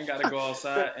 I ain't gotta go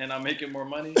outside, and I'm making more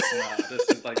money. Nah, this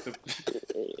is like this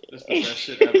the best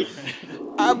shit ever,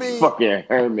 man. I mean, Fucking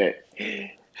hermit.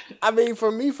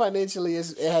 for me financially,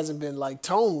 it hasn't been like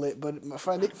tone lit, but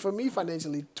for me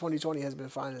financially, 2020 has been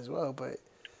fine as well. But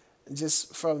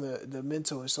just from the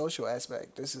mental and social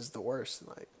aspect, this is the worst.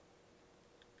 Like,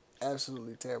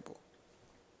 absolutely terrible.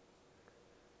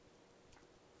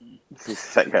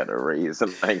 I gotta raise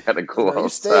and I gotta go Bro, you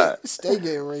outside. stay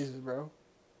getting raises, bro.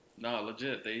 No,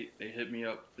 legit. They hit me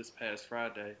up this past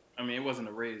Friday. I mean, it wasn't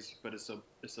a raise, but it's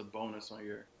a bonus on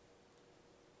your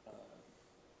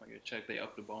check. They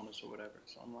up the bonus or whatever.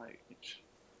 So I'm like,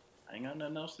 I ain't got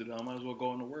nothing else to do. I might as well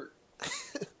go into work,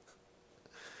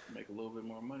 make a little bit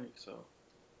more money. So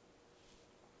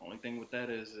only thing with that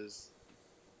is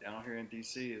down here in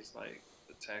DC is like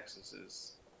the taxes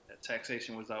is that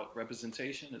taxation without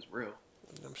representation is real.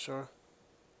 I'm sure.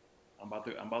 I'm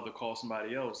about to call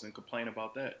somebody else and complain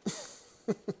about that.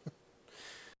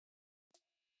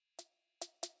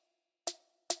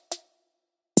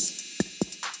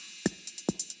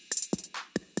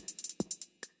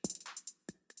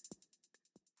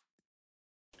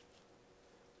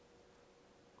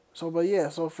 So, but yeah,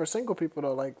 so for single people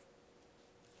though, like,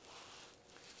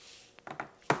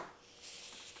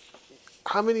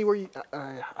 how many were you?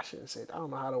 I shouldn't say. I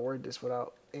don't know how to word this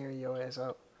without airing your ass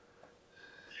out.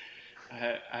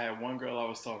 I had one girl I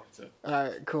was talking to. All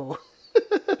right, cool.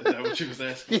 Is that what you was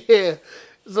asking? Yeah.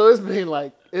 So it's been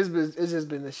like it's just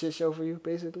been a shit show for you,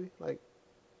 basically. Like,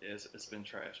 Yeah, it's been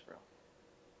trash, bro.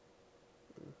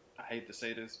 I hate to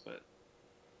say this, but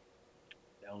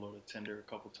downloaded Tinder a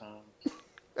couple times.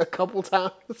 a couple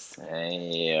times.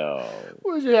 Damn.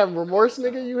 What did you have remorse,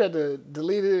 nigga? You had to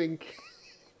delete it and.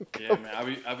 Yeah,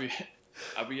 man.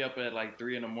 I be up at like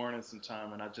 3 a.m.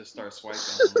 sometime, and I just start swiping.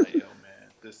 I'm like, yo, man,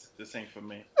 this ain't for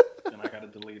me, and I gotta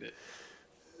delete it.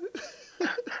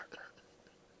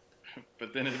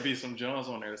 But then it'd be some Jones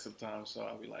on there sometimes, so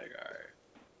I'll be like, all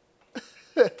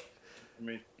right, let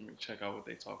me check out what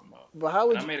they talking about. But how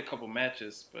would I made a couple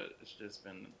matches, but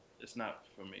it's not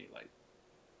for me. Like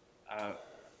I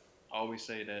always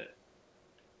say that,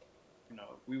 you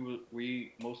know,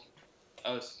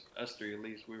 us three at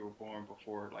least, we were born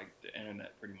before like the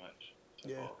internet pretty much.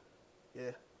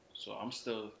 Yeah. So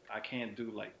I can't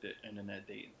do like the internet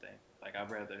dating thing. Like I'd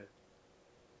rather,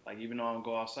 like even though I don't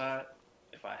go outside,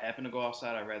 if I happen to go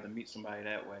outside, I'd rather meet somebody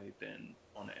that way than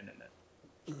on the internet.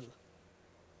 Mm-hmm.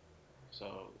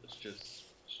 So it's just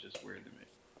weird to me.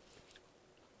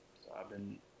 So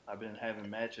I've been having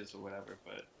matches or whatever,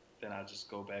 but then I just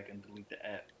go back and delete the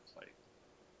app. It's like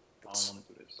I don't want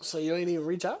to do this. So you don't even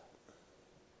reach out?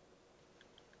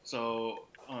 So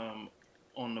on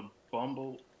the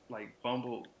Bumble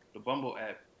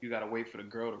app, you gotta wait for the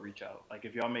girl to reach out. Like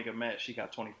if y'all make a match, she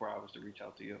got 24 hours to reach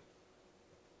out to you.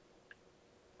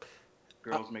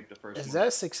 Girls make the first. Is move.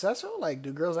 that successful? Like,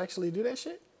 do girls actually do that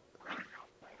shit?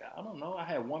 I don't know. I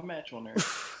had one match on there,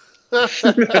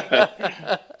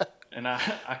 and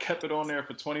I kept it on there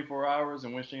for 24 hours.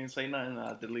 And when she didn't say nothing,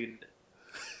 I deleted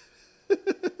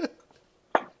it.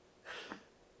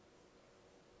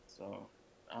 So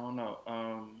I don't know.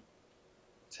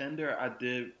 Tinder, I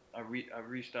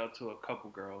reached out to a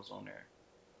couple girls on there.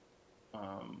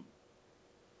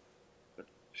 But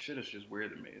shit is just weird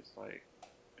to me. It's like,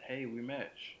 hey, we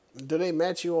match. Do they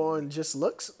match you on just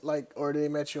looks, like, or do they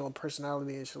match you on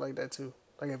personality and shit like that too?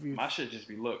 Like if you. My shit just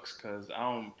be looks, cause I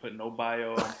don't put no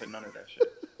bio. I don't put none of that shit.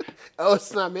 Oh,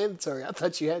 it's not mandatory. I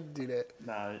thought you had to do that.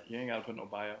 Nah, you ain't gotta put no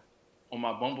bio. On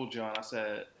my Bumble John, I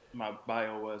said my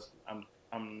bio was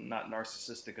I'm not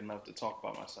narcissistic enough to talk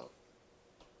about myself,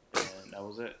 and that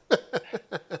was it.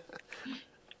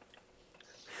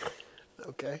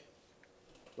 Okay.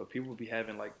 But people be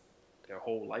having like their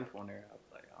whole life on there. I was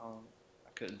like, I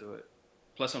couldn't do it.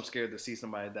 Plus, I'm scared to see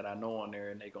somebody that I know on there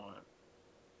and they gonna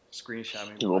screenshot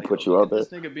me. You gonna like, put you out there? This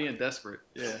nigga being desperate.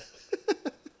 Yeah.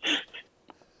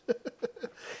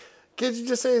 Can't you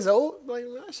just say it's old? Like,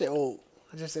 that shit old.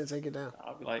 I just said take it down.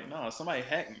 I'll be like, no, somebody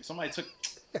hacked me. Somebody took.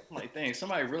 I'm like, dang,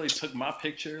 somebody really took my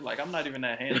picture. Like, I'm not even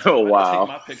that handsome. Oh, wow. Take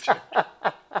my picture.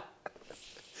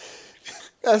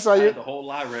 That's why I you. had the whole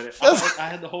lie ready. I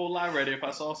had the whole lie ready if I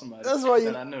saw somebody That's why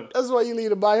that I knew. That's why you leave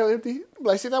the bio empty.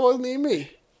 Like, see, that wasn't even me.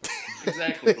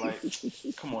 Exactly. Like,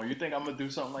 come on, you think I'm gonna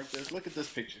do something like this? Look at this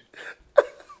picture.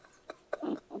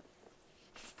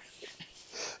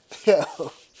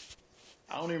 Yo.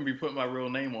 I don't even be putting my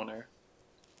real name on there.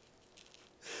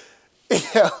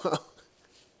 Yo.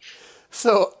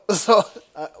 So,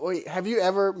 wait, have you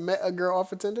ever met a girl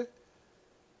off of Tinder?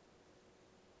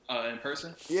 In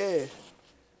person? Yeah.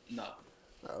 No.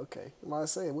 Oh, okay. Am I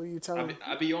saying? What are you telling me?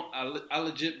 I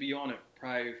legit be on it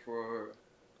probably for.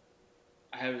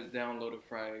 I have it downloaded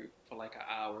probably for like an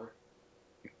hour,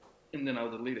 and then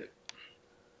I'll delete it.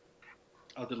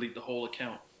 I'll delete the whole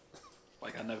account.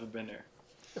 Like I never been there.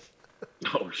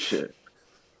 Oh shit.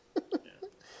 Yeah.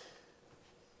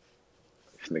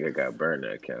 This nigga got burned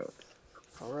that account.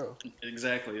 For real.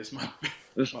 Exactly. It's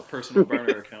my personal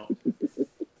burner account.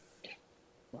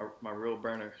 My real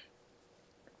burner.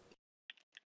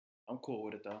 I'm cool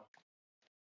with it though.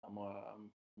 I'm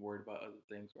worried about other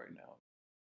things right now.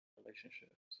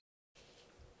 Relationships.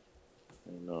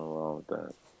 Ain't nothing wrong with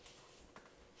that.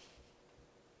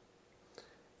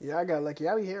 Yeah, I got lucky.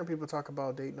 I be hearing people talk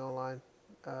about dating online,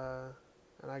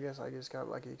 and I guess I just got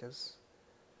lucky because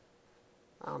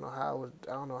I don't know how it would.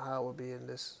 I don't know how it would be in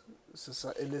this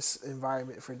in this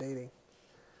environment for dating.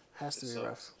 Has to It be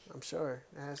rough. sucks. I'm sure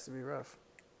it has to be rough.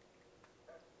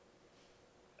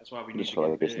 That's why we I need just to feel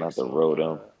get like it's big. not the So road.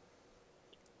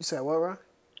 You said what, Ron?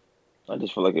 I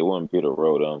just feel like it wouldn't be the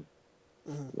road.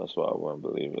 Hmm. That's why I wouldn't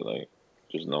believe it. Like,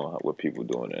 just knowing what people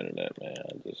do on the internet, man.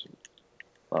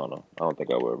 I don't know. I don't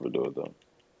think I would ever do it though.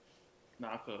 no,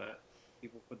 I feel that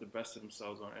people put the best of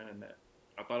themselves on the internet.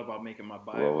 I thought about making my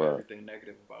bio Well, everything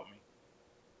negative about me.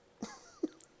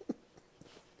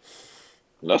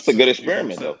 that's a So good if you can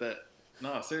experiment though. accept that,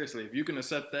 no, seriously, if you can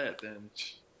accept that, then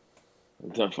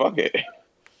Then fuck it.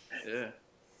 yeah.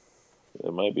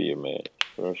 It might be your man.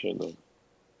 For sure though.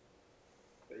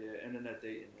 But yeah, internet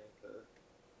dating,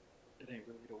 it ain't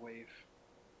really the wave.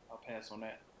 I'll pass on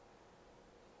that.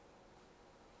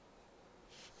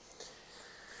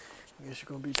 I guess you're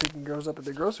gonna be picking girls up at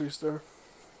the grocery store.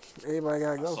 Everybody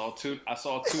gotta I go saw two. I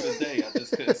saw two today. I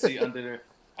just couldn't see under there.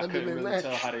 I under couldn't their really mask.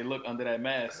 tell how they look under that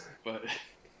mask, but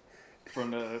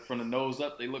from the nose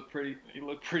up, they look pretty. They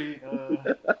look pretty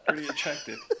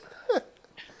attractive.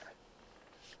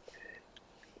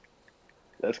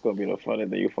 That's gonna be the funny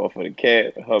thing. You fall for the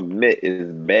cat. Her mitt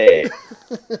is bad.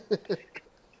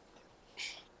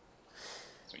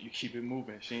 So you keep it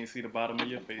moving. She ain't see the bottom of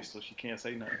your face, so she can't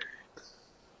say nothing.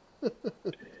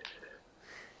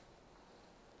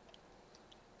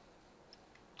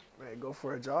 Man, go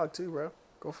for a jog too, bro.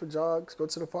 Go for jogs. Go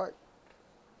to the park.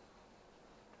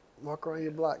 Walk around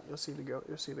your block. You'll see the girl.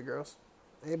 You'll see the girls.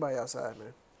 Anybody outside,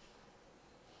 man.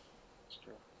 It's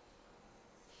true.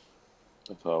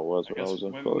 That's how it was I when I guess was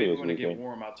in maybe Philly this when it get weekend.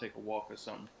 warm, I'll take a walk or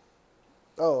something.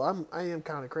 Oh, I am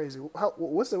kind of crazy.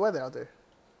 What's the weather out there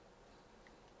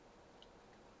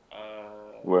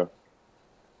Uh, Where?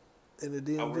 in the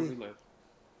Out where we DMV? live.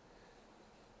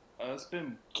 It's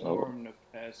been Oh, warm the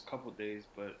past couple days,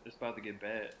 but it's about to get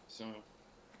bad soon.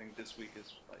 I think this week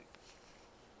is like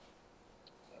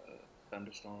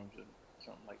thunderstorms and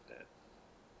something like that.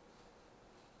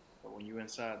 But when you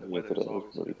inside, the yeah, weather is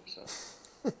always good. So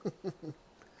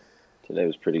today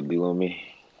was pretty gloomy.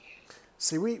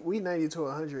 See, we 90 to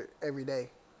 100 every day,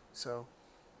 so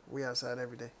we outside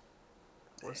every day.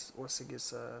 Once it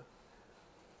gets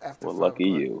after Well, 5 lucky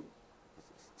o'clock. you.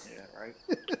 yeah, right.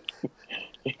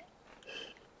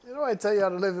 You know I tell y'all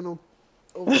to live in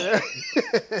over there.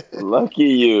 Lucky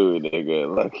you,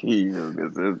 nigga. Lucky you,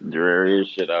 because it's dreary as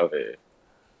shit out here.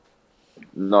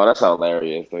 No, that's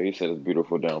hilarious. Though he said it's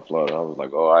beautiful down in Florida. I was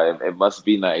like, oh, it must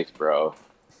be nice, bro.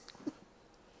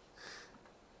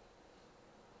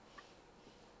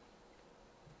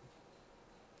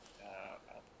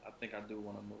 I think I do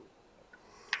want to move.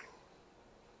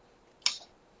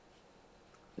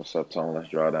 What's up, Tone? Let's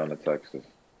drive down to Texas.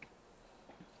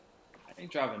 I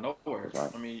ain't driving nowhere.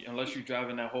 Right. I mean, unless you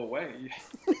driving that whole way.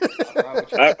 I'll ride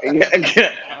with you.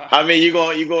 I mean, you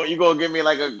gonna give me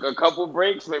like a couple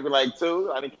breaks, maybe like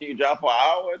two. I think you drive for an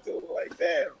hour or two, like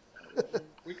damn.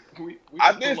 We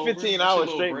I can did pull over, 15 get your hours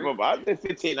little straight, break. but I did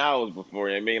 15 hours before.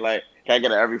 I mean, like, can I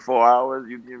get it every 4 hours?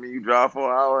 You mean you drive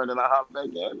for an hour and then I hop back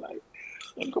in? Like,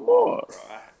 come on. Bro,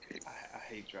 I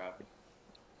hate driving.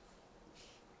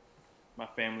 My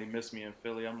family missed me in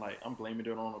Philly. I'm blaming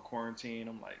it on the quarantine.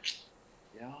 I'm like,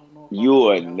 yeah, I don't know if I You want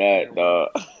a to be out there, nut, dog.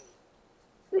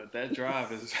 but that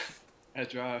drive is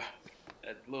that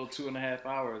little 2.5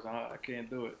 hours. I can't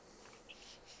do it.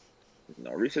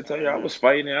 No, Risa tell I you I don't know. was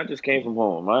fighting it. I just came from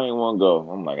home. I ain't want to go.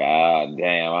 I'm like,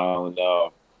 damn, I don't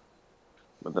know.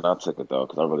 But then I took it though,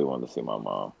 because I really wanted to see my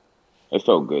mom. It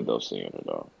felt good though, seeing her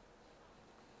though.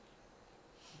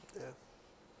 Yeah.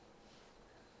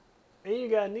 And you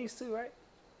got a niece too, right?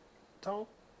 Tone?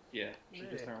 Yeah, she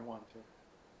just Yeah. turned 1 too.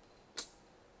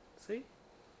 See?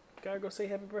 Gotta go say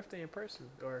happy birthday in person.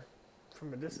 Or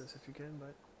from a distance if you can,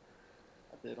 but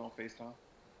I did on FaceTime.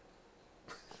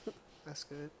 that's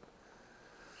good.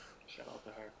 Shout out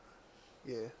to her.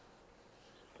 Yeah.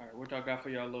 All right, what y'all got for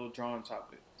y'all little drawing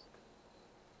topic?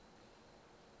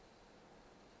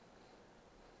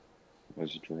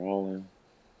 Withdrawing.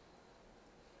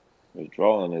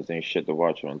 Withdrawing is ain't shit to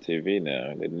watch on TV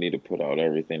now. They need to put out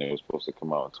everything that was supposed to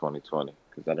come out in 2020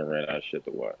 because I done ran out of shit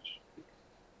to watch.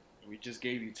 We just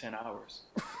gave you 10 hours.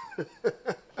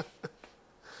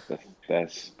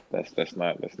 That's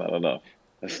not enough.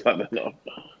 That's not enough.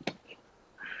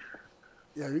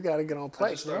 Yeah, you gotta get on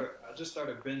Plex, bro. I just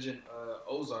started binging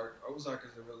Ozark. Ozark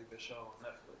is a really good show on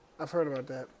Netflix. I've heard about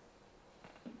that.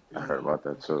 I heard about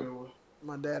that too.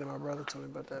 My dad and my brother told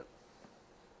me about that.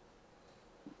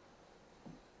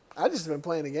 I just been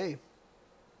playing the game.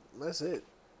 That's it.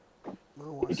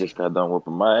 You just got done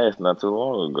whooping my ass not too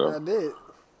long ago.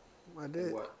 I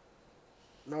did. What?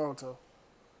 Naruto.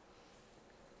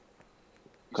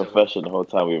 Confession: the whole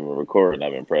time we've been recording,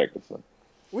 I've been practicing.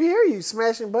 We hear you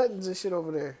smashing buttons and shit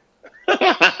over there.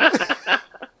 I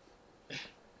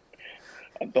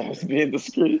thought I was being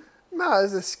discreet. No,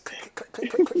 it's just click, click, click,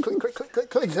 click, click, click, click, click, click,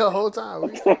 click the whole time. I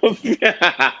thought I was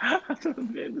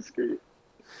being discreet.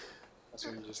 That's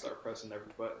when you just start pressing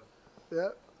every button.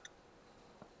 Yep.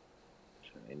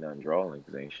 Ain't nothing drawing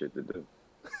because ain't shit to do.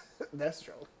 That's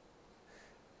true.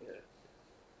 Yeah.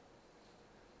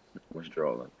 What's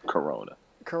drawing? Corona.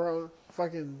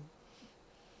 Fucking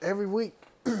every week.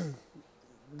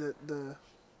 the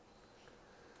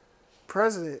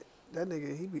president, that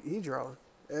nigga, he drawing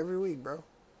every week, bro.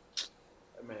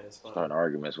 That man is fun. Starting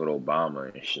arguments with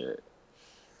Obama and shit.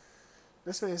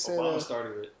 This man said Obama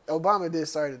started it. Obama did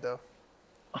start it though.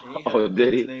 Oh,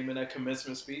 did he? His name in that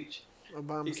commencement speech.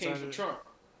 Obama He came started from it. Trump.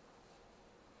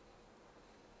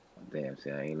 Damn,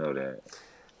 see, I ain't know that.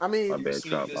 I mean, My bad,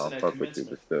 sneak Trump. this I in don't that fuck with you, commencement.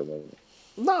 but still love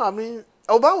you. no, I mean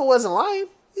Obama wasn't lying.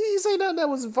 He didn't say nothing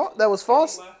that was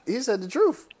false. He said the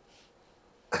truth.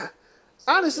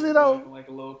 Honestly though, Acting like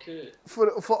a little kid.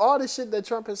 for all the shit that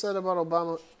Trump has said about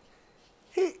Obama,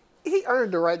 he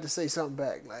earned the right to say something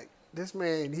back. Like this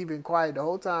man, he been quiet the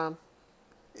whole time,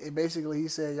 and basically he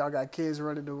said y'all got kids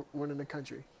running the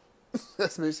country.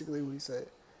 That's basically what he said.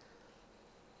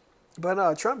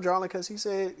 But Trump drawing because he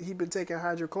said he been taking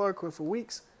hydrochloroquine for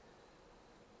weeks.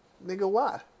 Nigga,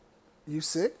 why? You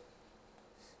sick?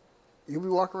 You be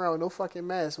walking around with no fucking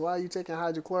mask. Why are you taking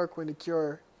hydrochloroquine to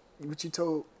cure what you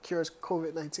told cures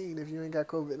COVID-19 if you ain't got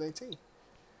COVID-19?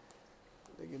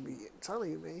 Nigga be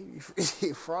telling you, man,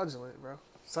 you fraudulent, bro.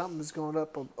 Something's going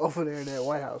up over there in that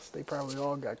White House. They probably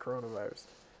all got coronavirus.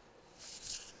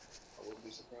 I wouldn't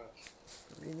be surprised.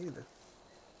 Me neither.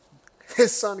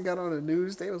 His son got on the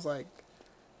news. They was like,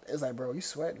 bro, you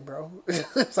sweating, bro.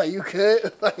 It's like, you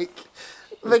could? Like,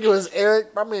 I think it was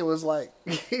Eric. My man was like,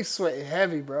 he's sweating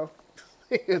heavy, bro.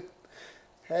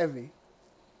 Heavy.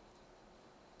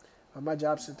 My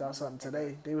job sent out something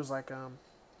today. They was like,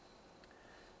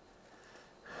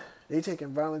 they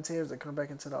taking volunteers to come back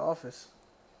into the office.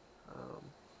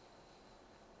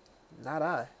 Not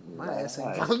I. My ass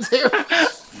ain't volunteer.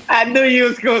 I knew you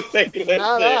was gonna say that.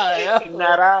 Not I.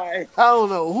 Not I. I don't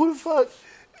know who the fuck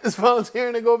is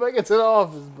volunteering to go back into the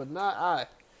office, but not I.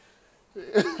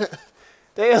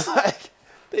 They was like,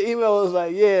 the email was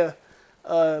like, yeah,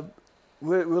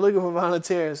 we're looking for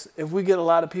volunteers. If we get a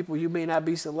lot of people, you may not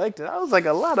be selected. I was like,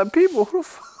 a lot of people? Who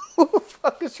the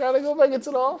fuck is trying to go back into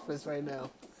the office right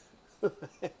now?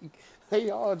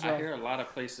 They all drunk. I hear a lot of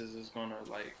places is gonna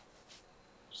like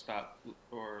stop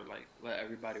or like let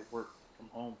everybody work from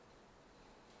home.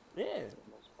 Yeah. For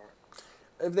the most part.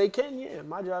 If they can, yeah.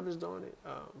 My job is doing it.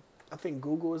 I think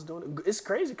Google is doing it. It's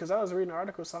crazy because I was reading an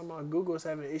article talking about Google is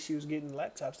having issues getting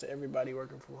laptops to everybody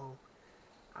working from home.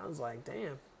 I was like,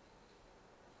 damn.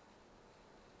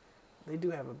 They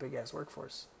do have a big ass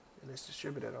workforce, and it's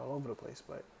distributed all over the place.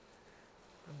 But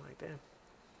I'm like, damn.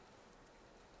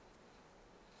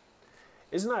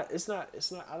 It's not.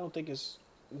 I don't think it's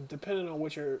depending on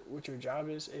what your job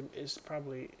is. It's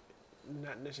probably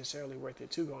not necessarily worth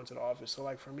it to go into the office. So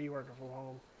like for me, working from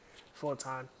home full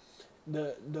time,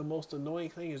 the most annoying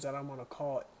thing is that I'm on a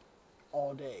call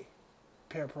all day,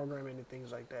 pair programming and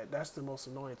things like that. That's the most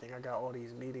annoying thing. I got all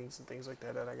these meetings and things like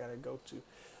that I gotta go to,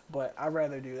 but I'd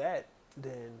rather do that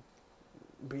than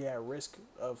be at risk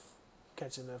of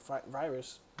catching the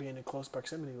virus, being in close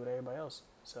proximity with everybody else.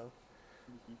 So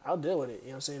I'll deal with it. You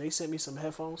know what I'm saying? They sent me some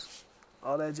headphones,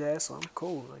 all that jazz, so I'm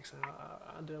cool. Like, so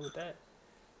I'll deal with that.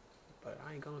 But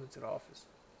I ain't going into the office.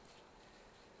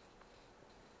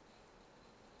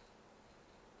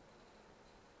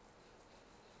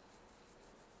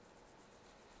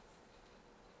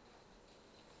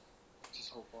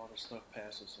 Just hope all the stuff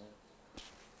passes soon.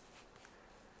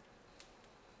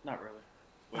 Not really.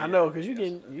 Well, I yeah, know, because yes,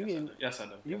 yes, I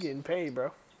know. you Yes. getting paid,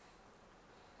 bro.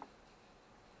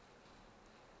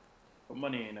 But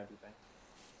money ain't everything.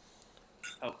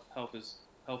 Health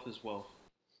is wealth.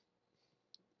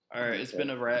 All right, it's been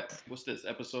a wrap. What's this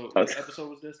episode? What episode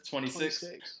was this? 26?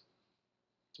 26.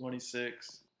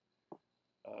 26.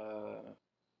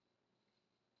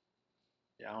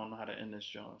 Yeah, I don't know how to end this,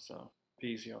 John. So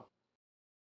peace, y'all.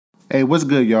 Hey, what's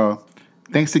good, y'all?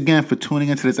 Thanks again for tuning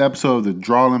into this episode of the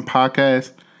Drawlin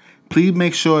Podcast. Please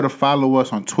make sure to follow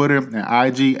us on Twitter and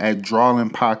IG at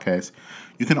Drawlin Podcast.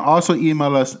 You can also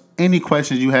email us any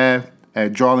questions you have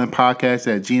at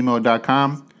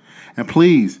drawlinpodcast@gmail.com. And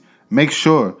please make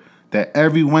sure that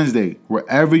every Wednesday,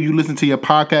 wherever you listen to your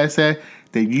podcast at,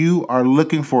 that you are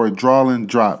looking for a Drawlin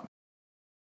drop.